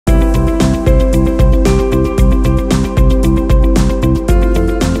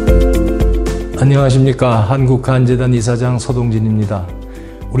안녕하십니까. 한국간재단 이사장 서동진입니다.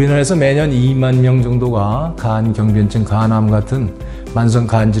 우리나라에서 매년 2만 명 정도가 간경변증, 간암 같은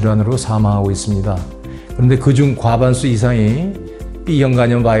만성간질환으로 사망하고 있습니다. 그런데 그중 과반수 이상이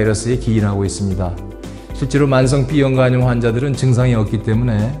B형간염 바이러스에 기인하고 있습니다. 실제로 만성 B형간염 환자들은 증상이 없기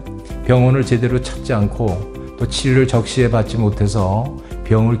때문에 병원을 제대로 찾지 않고 또 치료를 적시에 받지 못해서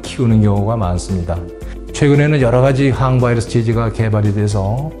병을 키우는 경우가 많습니다. 최근에는 여러 가지 항바이러스 제제가 개발이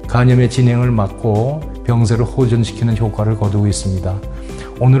돼서 간염의 진행을 막고 병세를 호전시키는 효과를 거두고 있습니다.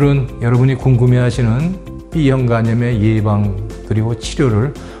 오늘은 여러분이 궁금해하시는 B형간염의 예방 그리고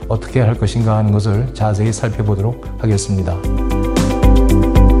치료를 어떻게 할 것인가 하는 것을 자세히 살펴보도록 하겠습니다.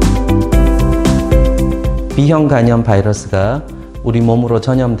 B형간염 바이러스가 우리 몸으로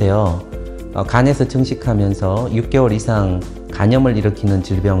전염되어 간에서 증식하면서 6개월 이상 간염을 일으키는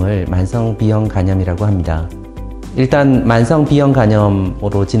질병을 만성 B형간염이라고 합니다. 일단 만성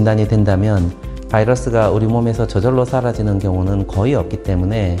B형간염으로 진단이 된다면 바이러스가 우리 몸에서 저절로 사라지는 경우는 거의 없기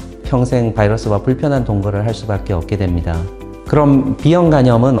때문에 평생 바이러스와 불편한 동거를 할 수밖에 없게 됩니다. 그럼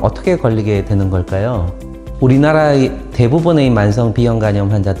B형간염은 어떻게 걸리게 되는 걸까요? 우리나라의 대부분의 만성 B형간염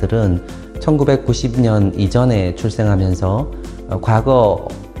환자들은 1990년 이전에 출생하면서 과거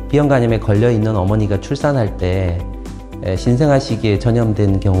B형간염에 걸려있는 어머니가 출산할 때 신생아 시기에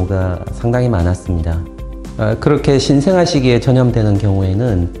전염된 경우가 상당히 많았습니다. 그렇게 신생아 시기에 전염되는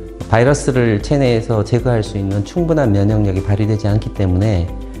경우에는 바이러스를 체내에서 제거할 수 있는 충분한 면역력이 발휘되지 않기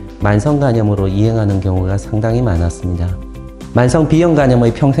때문에 만성간염으로 이행하는 경우가 상당히 많았습니다. 만성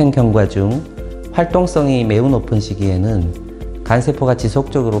B형간염의 평생 경과 중 활동성이 매우 높은 시기에는 간세포가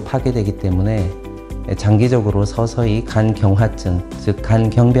지속적으로 파괴되기 때문에 장기적으로 서서히 간경화증, 즉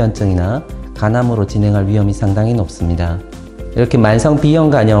간경변증이나 간암으로 진행할 위험이 상당히 높습니다. 이렇게 만성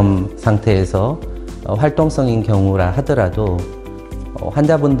B형간염 상태에서 활동성인 경우라 하더라도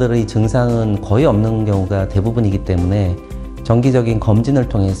환자분들의 증상은 거의 없는 경우가 대부분이기 때문에 정기적인 검진을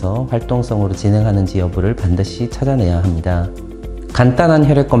통해서 활동성으로 진행하는지 여부를 반드시 찾아내야 합니다. 간단한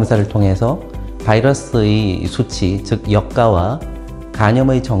혈액 검사를 통해서 바이러스의 수치, 즉 역가와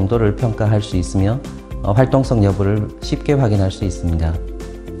간염의 정도를 평가할 수 있으며 활동성 여부를 쉽게 확인할 수 있습니다.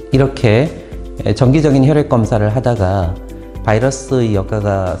 이렇게 정기적인 혈액 검사를 하다가 바이러스의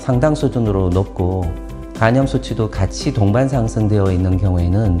역가가 상당 수준으로 높고 간염 수치도 같이 동반 상승되어 있는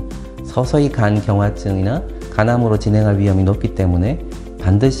경우에는 서서히 간경화증이나 간암으로 진행할 위험이 높기 때문에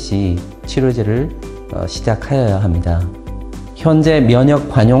반드시 치료제를 시작하여야 합니다. 현재 면역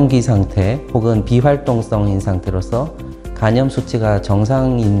관용기 상태 혹은 비활동성인 상태로서 간염 수치가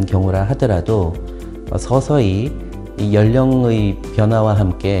정상인 경우라 하더라도 서서히 연령의 변화와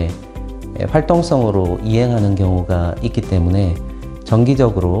함께 활동성으로 이행하는 경우가 있기 때문에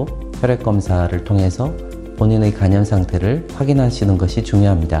정기적으로 혈액 검사를 통해서 본인의 간염 상태를 확인하시는 것이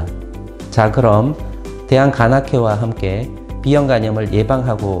중요합니다. 자, 그럼 대한간학회와 함께 B형간염을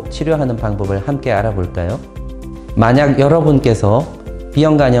예방하고 치료하는 방법을 함께 알아볼까요? 만약 여러분께서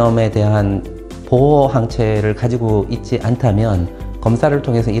B형간염에 대한 보호 항체를 가지고 있지 않다면 검사를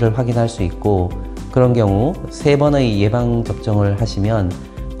통해서 이를 확인할 수 있고, 그런 경우 3번의 예방접종을 하시면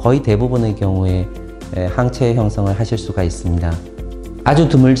거의 대부분의 경우에 항체 형성을 하실 수가 있습니다. 아주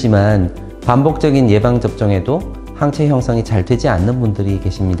드물지만 반복적인 예방접종에도 항체 형성이 잘 되지 않는 분들이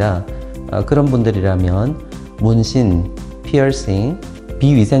계십니다. 그런 분들이라면 문신, 피어싱,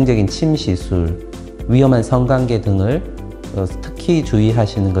 비위생적인 침 시술, 위험한 성관계 등을 특히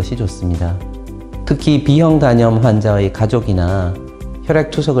주의하시는 것이 좋습니다. 특히 B형간염 환자의 가족이나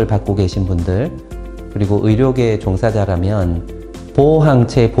혈액투석을 받고 계신 분들, 그리고 의료계 종사자라면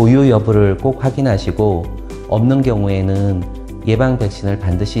보호항체 보유 여부를 꼭 확인하시고 없는 경우에는 예방 백신을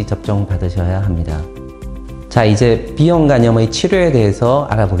반드시 접종받으셔야 합니다. 자, 이제 B형간염의 치료에 대해서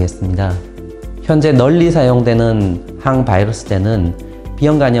알아보겠습니다. 현재 널리 사용되는 항바이러스제는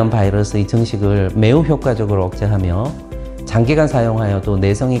B형간염 바이러스의 증식을 매우 효과적으로 억제하며 장기간 사용하여도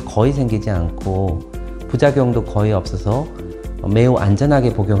내성이 거의 생기지 않고 부작용도 거의 없어서 매우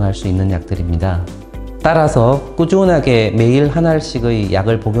안전하게 복용할 수 있는 약들입니다. 따라서 꾸준하게 매일 한 알씩의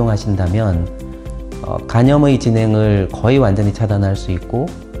약을 복용하신다면 간염의 진행을 거의 완전히 차단할 수 있고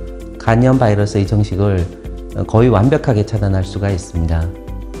간염 바이러스의 증식을 거의 완벽하게 차단할 수가 있습니다.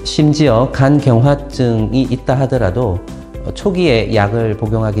 심지어 간경화증이 있다 하더라도 초기에 약을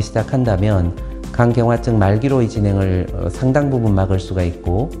복용하기 시작한다면 간경화증 말기로의 진행을 상당 부분 막을 수가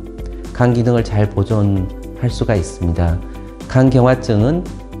있고 간 기능을 잘 보존할 수가 있습니다.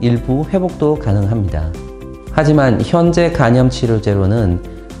 간경화증은 일부 회복도 가능합니다. 하지만 현재 간염 치료제로는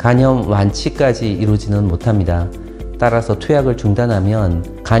간염 완치까지 이루지는 못합니다. 따라서 투약을 중단하면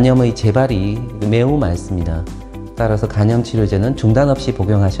간염의 재발이 매우 많습니다. 따라서 간염 치료제는 중단 없이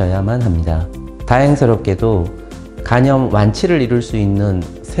복용하셔야만 합니다. 다행스럽게도 간염 완치를 이룰 수 있는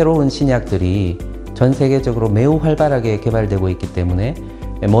새로운 신약들이 전 세계적으로 매우 활발하게 개발되고 있기 때문에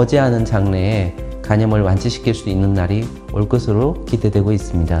머지않은 장래에 간염을 완치시킬 수 있는 날이 올 것으로 기대되고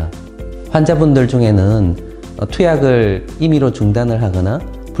있습니다. 환자분들 중에는 투약을 임의로 중단을 하거나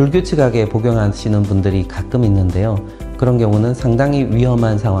불규칙하게 복용하시는 분들이 가끔 있는데요. 그런 경우는 상당히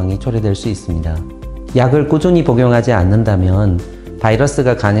위험한 상황이 초래될 수 있습니다. 약을 꾸준히 복용하지 않는다면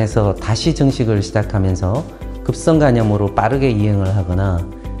바이러스가 간에서 다시 증식을 시작하면서 급성 간염으로 빠르게 이행을 하거나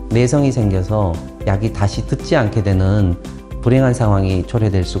내성이 생겨서 약이 다시 듣지 않게 되는 불행한 상황이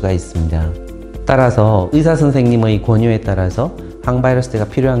초래될 수가 있습니다. 따라서 의사 선생님의 권유에 따라서 항바이러스제가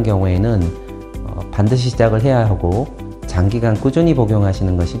필요한 경우에는 반드시 시작을 해야 하고 장기간 꾸준히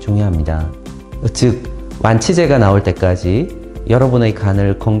복용하시는 것이 중요합니다. 즉 완치제가 나올 때까지 여러분의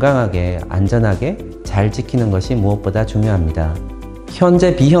간을 건강하게 안전하게 잘 지키는 것이 무엇보다 중요합니다.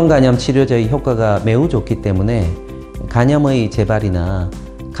 현재 B형간염 치료제의 효과가 매우 좋기 때문에 간염의 재발이나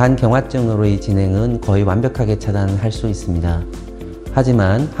간경화증으로의 진행은 거의 완벽하게 차단할 수 있습니다.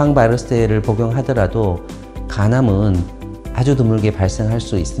 하지만 항바이러스제를 복용하더라도 간암은 아주 드물게 발생할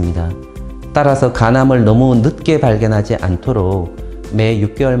수 있습니다. 따라서 간암을 너무 늦게 발견하지 않도록 매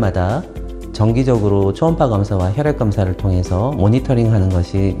 6개월마다 정기적으로 초음파 검사와 혈액 검사를 통해서 모니터링하는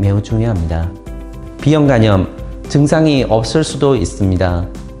것이 매우 중요합니다. B형간염 증상이 없을 수도 있습니다.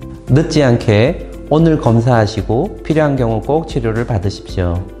 늦지 않게 오늘 검사하시고 필요한 경우 꼭 치료를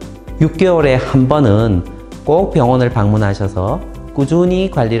받으십시오. 6개월에 한 번은 꼭 병원을 방문하셔서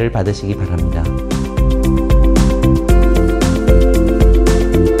꾸준히 관리를 받으시기 바랍니다.